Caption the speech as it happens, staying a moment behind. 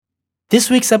This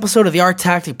week's episode of the Art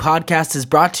Tactic Podcast is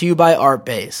brought to you by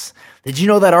Artbase. Did you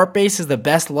know that Artbase is the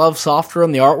best loved software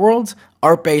in the art world?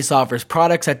 Artbase offers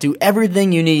products that do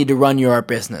everything you need to run your art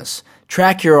business.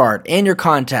 Track your art and your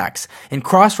contacts, and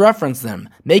cross-reference them,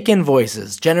 make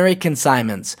invoices, generate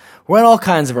consignments, run all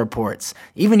kinds of reports,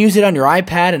 even use it on your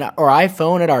iPad or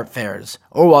iPhone at art fairs,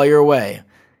 or while you're away.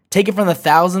 Take it from the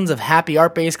thousands of happy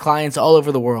Artbase clients all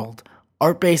over the world.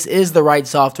 Artbase is the right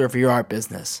software for your art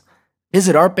business.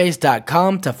 Visit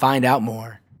artbase.com to find out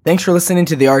more. Thanks for listening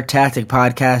to the Art Tactic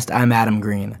Podcast. I'm Adam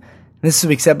Green. In this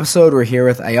week's episode, we're here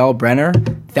with Eyal Brenner,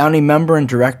 founding member and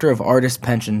director of Artist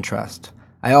Pension Trust.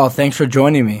 Eyal, thanks for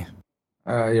joining me.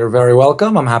 You're very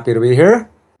welcome. I'm happy to be here.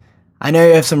 I know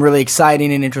you have some really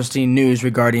exciting and interesting news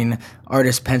regarding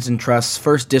Artist Pension Trust's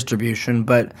first distribution,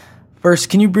 but first,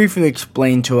 can you briefly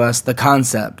explain to us the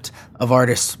concept of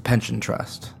Artist Pension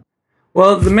Trust?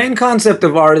 Well, the main concept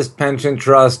of Artist Pension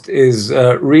Trust is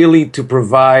really to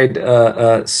provide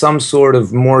some sort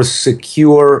of more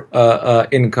secure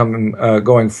income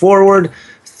going forward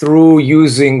through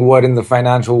using what in the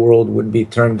financial world would be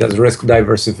termed as risk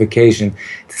diversification.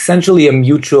 It's essentially a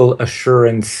mutual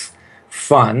assurance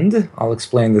fund. I'll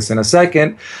explain this in a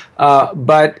second.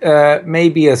 But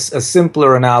maybe a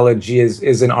simpler analogy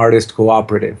is an artist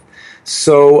cooperative.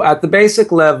 So at the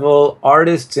basic level,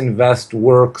 artists invest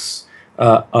works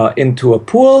into a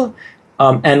pool,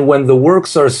 and when the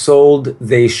works are sold,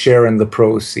 they share in the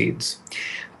proceeds.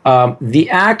 The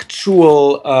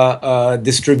actual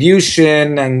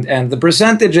distribution and the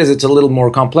percentages, it's a little more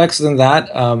complex than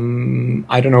that.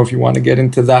 I don't know if you want to get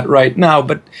into that right now,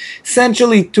 but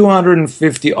essentially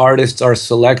 250 artists are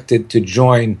selected to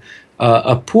join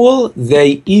a pool.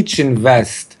 They each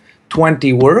invest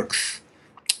 20 works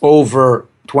over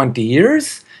 20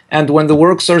 years, and when the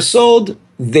works are sold,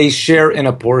 they share in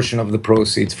a portion of the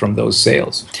proceeds from those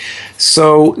sales.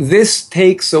 So this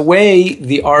takes away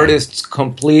the artist's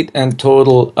complete and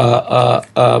total,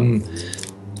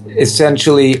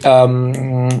 essentially,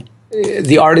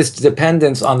 the artist's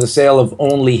dependence on the sale of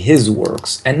only his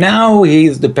works. And now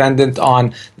he's dependent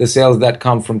on the sales that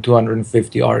come from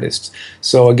 250 artists.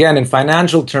 So again, in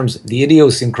financial terms, the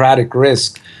idiosyncratic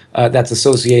risk that's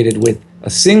associated with a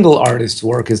single artist's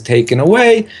work is taken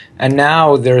away, and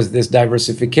now there's this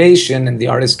diversification, and the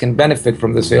artist can benefit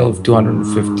from the sale of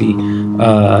 250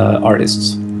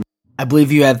 artists. I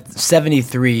believe you had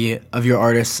 73 of your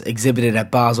artists exhibited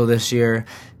at Basel this year.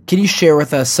 Can you share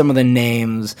with us some of the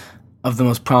names of the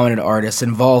most prominent artists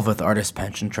involved with Artist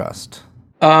Pension Trust?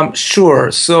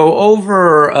 Sure.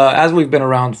 So as we've been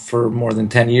around for more than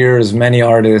 10 years, many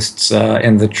artists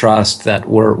in the trust that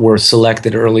were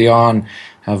selected early on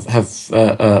have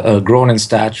grown in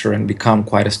stature and become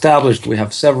quite established. We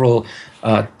have several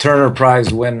Turner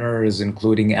Prize winners,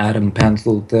 including Adam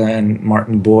Pendleton,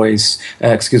 Martin Boyce,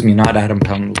 not Adam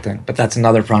Pendleton, but that's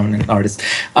another prominent artist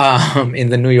in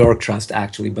the New York Trust,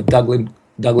 actually, but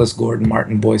Douglas Gordon,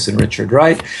 Martin Boyce, and Richard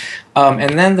Wright.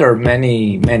 And then there are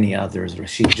many, many others.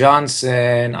 Rashid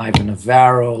Johnson, Ivan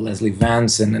Navarro, Leslie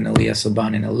Vanson, and Elias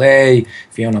Saban in LA,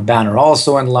 Fiona Banner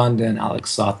also in London,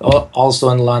 Alex Soth also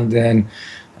in London,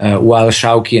 Wael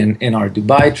Shawky in our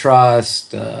Dubai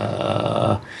Trust.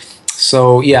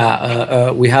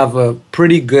 We have a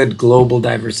pretty good global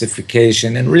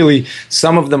diversification and really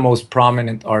some of the most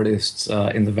prominent artists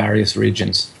in the various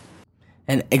regions.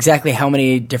 And exactly how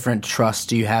many different trusts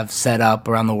do you have set up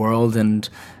around the world, and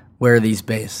where are these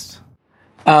based?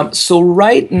 So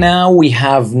right now we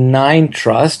have 9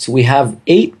 trusts. We have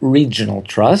 8 regional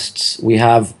trusts. We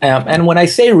have, and when I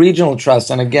say regional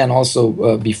trusts, and again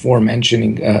also before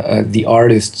mentioning the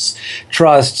artists'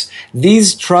 trusts,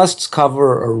 these trusts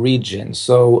cover a region.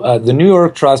 So the New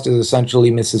York Trust is essentially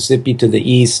Mississippi to the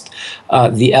east.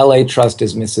 The LA Trust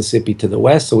is Mississippi to the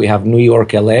west. So we have New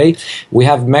York, LA. We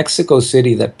have Mexico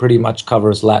City that pretty much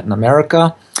covers Latin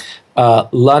America.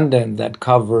 London that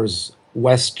covers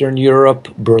Western Europe,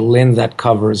 Berlin that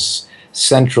covers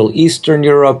Central Eastern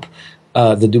Europe,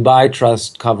 the Dubai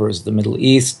Trust covers the Middle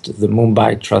East, the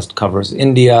Mumbai Trust covers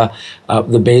India,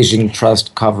 the Beijing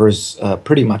Trust covers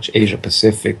pretty much Asia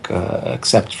Pacific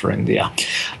except for India.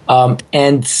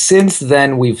 And since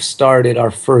then we've started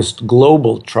our first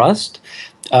global trust,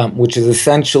 which is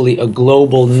essentially a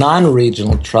global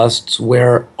non-regional trust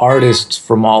where artists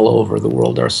from all over the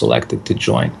world are selected to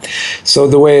join. So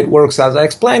the way it works, as I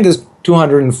explained, is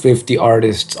 250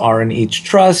 artists are in each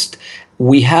trust.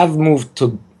 We have moved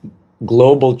to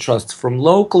global trusts from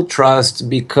local trusts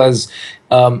because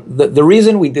the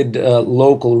reason we did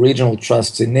local regional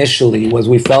trusts initially was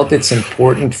we felt it's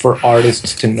important for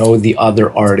artists to know the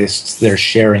other artists they're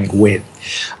sharing with.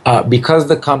 Because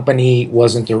the company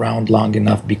wasn't around long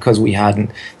enough, because we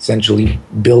hadn't essentially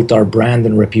built our brand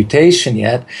and reputation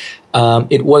yet,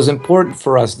 it was important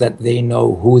for us that they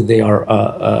know who they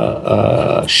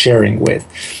are sharing with.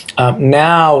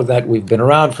 Now that we've been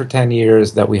around for 10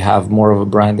 years, that we have more of a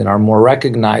brand and are more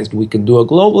recognized, we can do a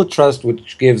global trust,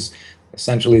 which gives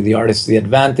essentially the artists the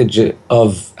advantage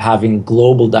of having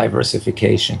global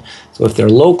diversification. So if their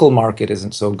local market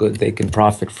isn't so good, they can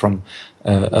profit from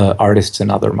artists in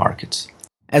other markets.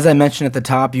 As I mentioned at the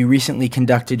top, you recently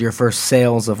conducted your first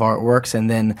sales of artworks and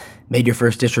then made your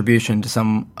first distribution to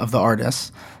some of the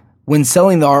artists. When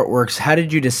selling the artworks, how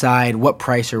did you decide what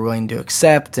price you're willing to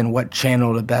accept and what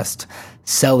channel to best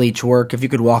sell each work? If you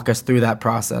could walk us through that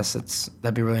process,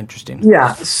 that'd be really interesting.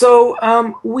 Yeah, so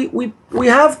we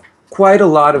have quite a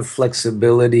lot of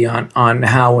flexibility on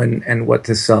how and what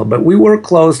to sell, but we work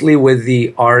closely with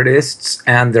the artists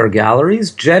and their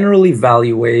galleries. Generally,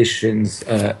 valuations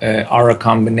are a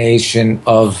combination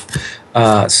of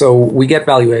so we get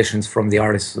valuations from the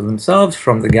artists themselves,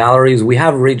 from the galleries. We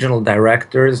have regional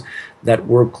directors that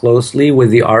work closely with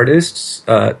the artists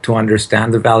to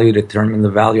understand the value, determine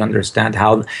the value, understand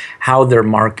how their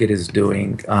market is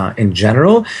doing in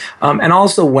general, and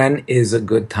also when is a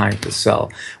good time to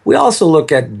sell. We also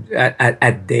look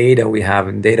at data we have,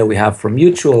 and data we have from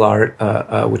Mutual Art,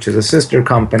 which is a sister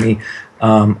company,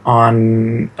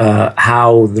 on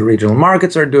how the regional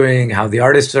markets are doing, how the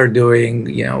artists are doing.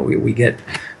 You know, we get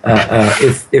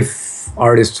if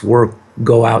artists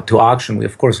go out to auction, we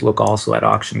of course look also at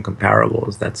auction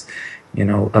comparables. That's, you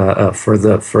know, for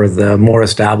the more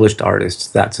established artists,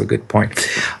 that's a good point.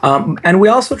 And we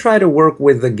also try to work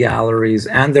with the galleries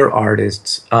and their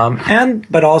artists,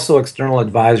 but also external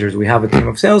advisors. We have a team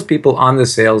of salespeople on the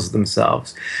sales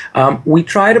themselves. We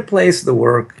try to place the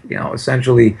work, you know,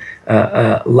 essentially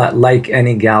like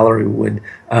any gallery would,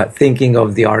 thinking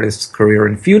of the artist's career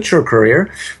and future career.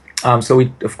 So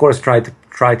we of course try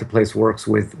to place works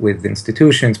with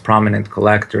institutions, prominent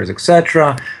collectors,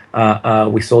 etc.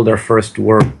 We sold our first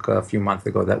work a few months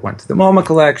ago that went to the MoMA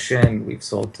collection. We've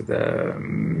sold to the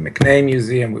McNay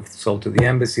Museum. We've sold to the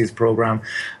Embassies program.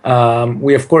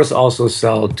 We of course also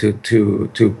sell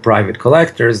to private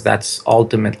collectors. That's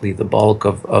ultimately the bulk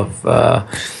of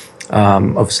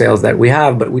sales that we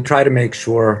have. But we try to make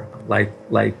sure,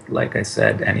 like I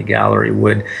said, any gallery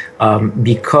would,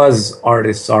 because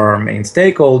artists are our main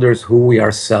stakeholders who we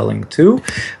are selling to.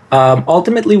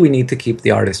 Ultimately, we need to keep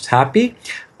the artists happy.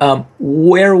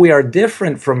 Where we are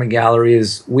different from a gallery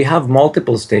is we have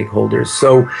multiple stakeholders.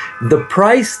 So the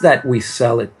price that we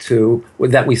sell it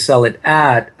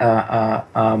at,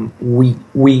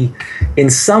 we in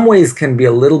some ways can be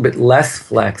a little bit less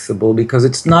flexible, because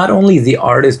it's not only the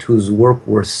artist whose work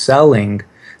we're selling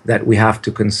that we have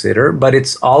to consider, but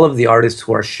it's all of the artists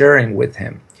who are sharing with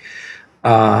him.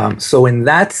 So in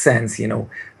that sense, you know,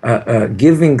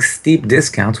 giving steep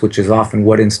discounts, which is often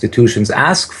what institutions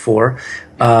ask for,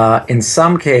 in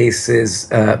some cases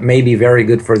may be very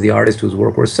good for the artist whose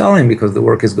work we're selling, because the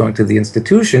work is going to the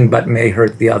institution, but may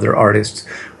hurt the other artists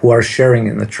who are sharing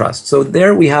in the trust. So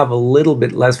there we have a little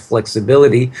bit less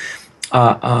flexibility,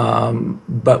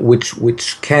 but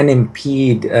which can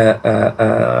impede,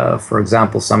 for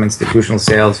example, some institutional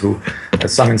sales.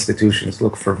 Some institutions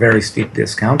look for very steep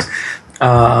discounts.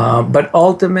 But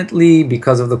ultimately,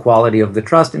 because of the quality of the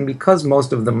trust and because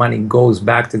most of the money goes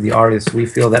back to the artists, we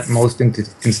feel that most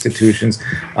institutions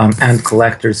and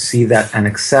collectors see that and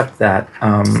accept that,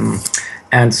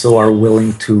 and so are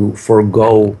willing to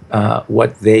forego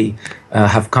what they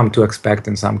have come to expect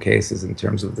in some cases in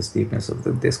terms of the steepness of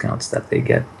the discounts that they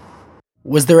get.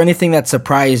 Was there anything that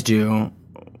surprised you,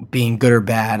 being good or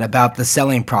bad, about the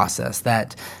selling process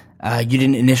that you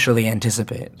didn't initially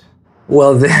anticipate?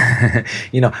 Well,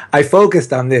 you know, I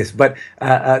focused on this, but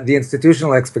the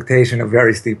institutional expectation of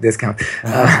very steep discount,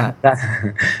 that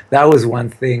was one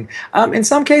thing. In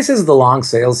some cases, the long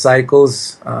sales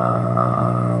cycles,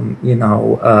 you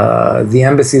know, the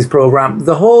Embassies program,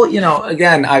 the whole, you know,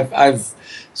 again, I've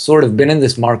sort of been in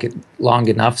this market long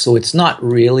enough, so it's not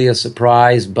really a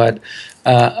surprise, but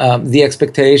the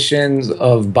expectations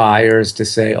of buyers to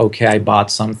say, okay, I bought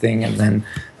something, and then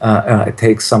it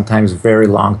takes sometimes very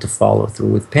long to follow through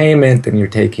with payment, and you're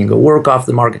taking a work off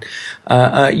the market.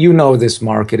 You know this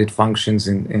market, it functions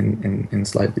in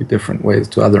slightly different ways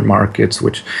to other markets,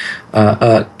 which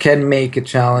can make it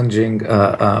challenging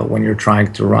when you're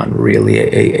trying to run really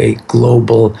a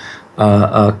global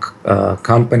a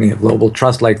company, a global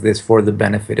trust like this for the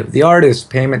benefit of the artists.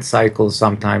 Payment cycles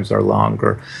sometimes are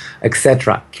longer,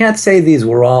 etc. Can't say these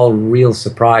were all real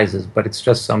surprises, but it's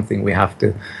just something we have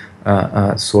to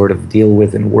sort of deal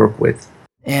with and work with.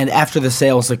 And after the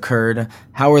sales occurred,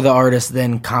 how were the artists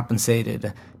then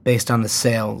compensated based on the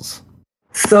sales?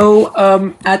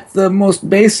 So at the most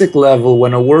basic level,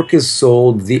 when a work is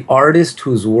sold, the artist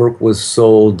whose work was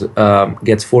sold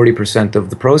gets 40% of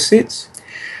the proceeds.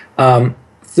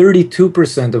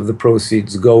 32% of the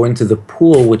proceeds go into the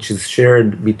pool, which is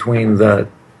shared between the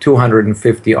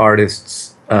 250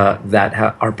 artists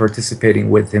that are participating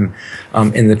with him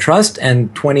in the trust,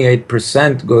 and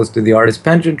 28% goes to the Artist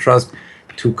Pension Trust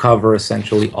to cover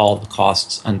essentially all the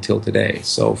costs until today.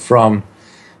 So from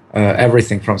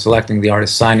everything from selecting the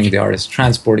artist, signing the artist,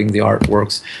 transporting the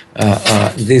artworks.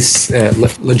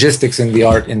 Logistics in the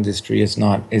art industry is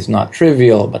not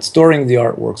trivial, but storing the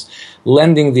artworks,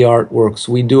 lending the artworks.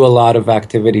 We do a lot of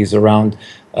activities around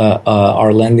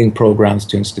our lending programs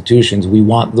to institutions. We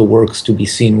want the works to be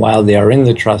seen while they are in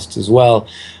the trust as well.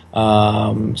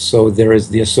 So there is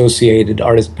the Associated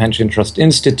Artist Pension Trust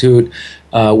Institute,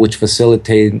 which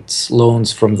facilitates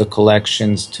loans from the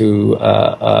collections to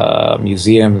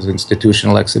museums,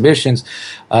 institutional exhibitions.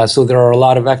 So there are a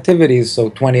lot of activities. So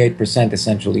 28%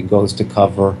 essentially goes to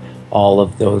cover all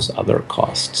of those other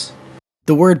costs.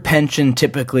 The word pension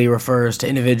typically refers to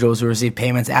individuals who receive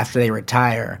payments after they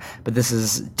retire, but this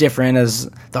is different as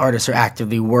the artists are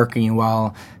actively working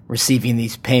while receiving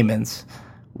these payments.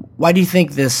 Why do you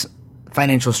think this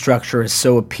financial structure is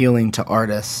so appealing to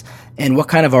artists, and what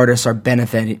kind of artists are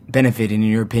benefiting, in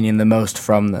your opinion, the most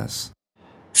from this?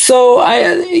 So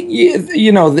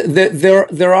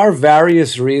there are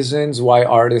various reasons why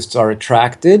artists are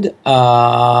attracted.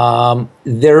 We're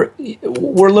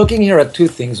looking here at two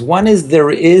things. One is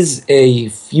there is a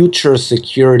future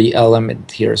security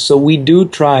element here. So we do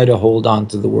try to hold on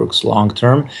to the works long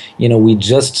term. We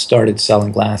just started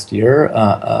selling last year.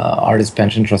 Artist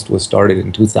Pension Trust was started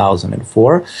in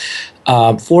 2004.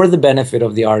 For the benefit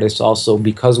of the artists, also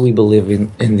because we believe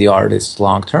in the artists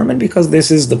long term, and because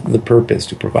this is the purpose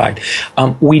to provide.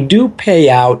 We do pay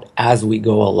out as we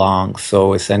go along,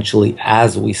 so essentially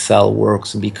as we sell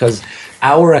works, because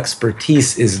our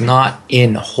expertise is not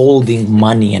in holding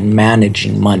money and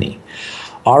managing money.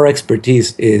 Our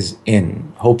expertise is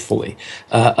in, hopefully,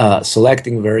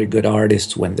 selecting very good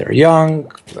artists when they're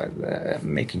young,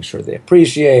 making sure they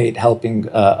appreciate, helping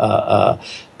them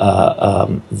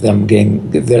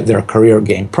gain their career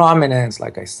gain prominence,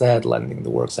 like I said, lending the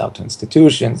works out to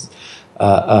institutions,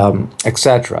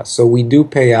 etc. So we do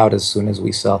pay out as soon as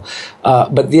we sell.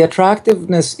 But the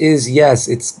attractiveness is, yes,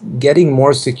 it's getting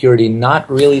more security, not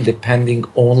really depending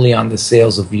only on the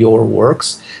sales of your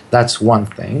works. That's one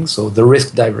thing. So the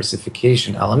risk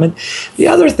diversification element. The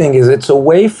other thing is it's a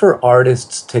way for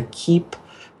artists to keep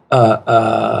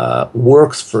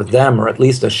works for them, or at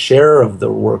least a share of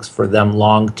the works for them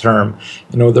long term.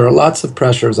 There are lots of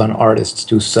pressures on artists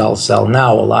to sell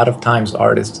now. A lot of times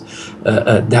artists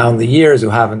down the years who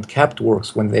haven't kept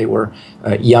works when they were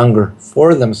younger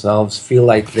for themselves feel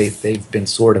like they've been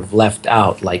sort of left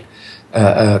out, like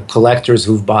collectors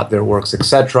who've bought their works,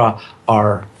 etc.,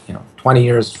 are 20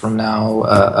 years from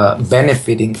now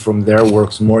benefiting from their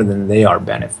works more than they are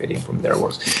benefiting from their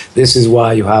works. This is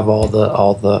why you have all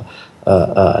the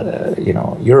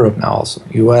Europe now, also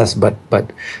US, but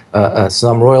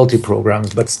some royalty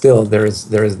programs, but still there is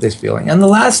this feeling. And the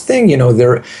last thing,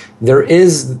 there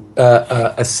is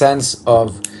a sense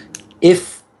of,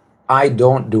 if I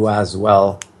don't do as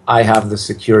well, I have the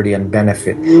security and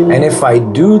benefit, and if I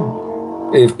do.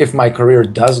 If my career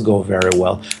does go very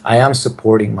well, I am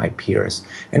supporting my peers.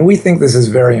 And we think this is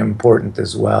very important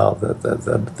as well,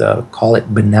 the call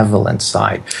it benevolent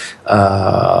side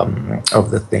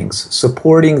of the things,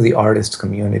 supporting the artist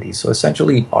community. So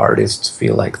essentially, artists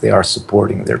feel like they are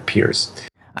supporting their peers.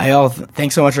 Eyal,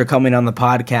 thanks so much for coming on the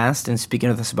podcast and speaking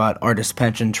with us about Artist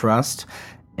Pension Trust.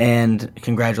 And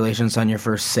congratulations on your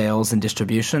first sales and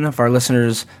distribution. If our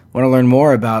listeners want to learn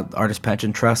more about Artist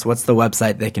Pension Trust, what's the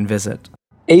website they can visit?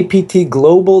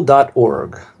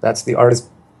 aptglobal.org. That's the Artist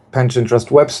Pension Trust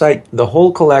website. The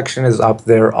whole collection is up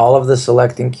there. All of the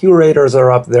selecting curators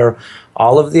are up there.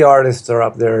 All of the artists are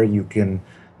up there. You can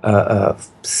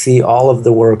see all of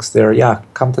the works there. Yeah,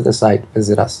 come to the site.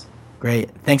 Visit us. Great.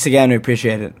 Thanks again. We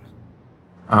appreciate it.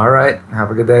 All right.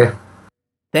 Have a good day.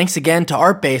 Thanks again to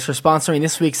Artbase for sponsoring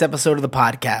this week's episode of the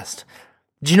podcast.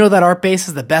 Did you know that Artbase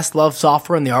is the best loved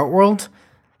software in the art world?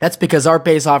 That's because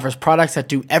Artbase offers products that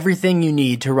do everything you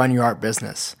need to run your art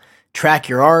business. Track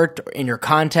your art in your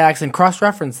contacts and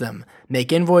cross-reference them.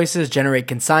 Make invoices, generate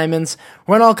consignments,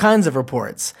 run all kinds of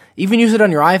reports. Even use it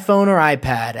on your iPhone or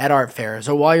iPad at art fairs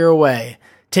or while you're away.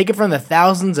 Take it from the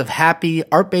thousands of happy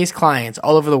Artbase clients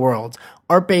all over the world.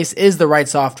 Artbase is the right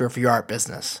software for your art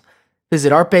business.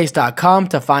 Visit artbase.com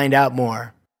to find out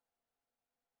more.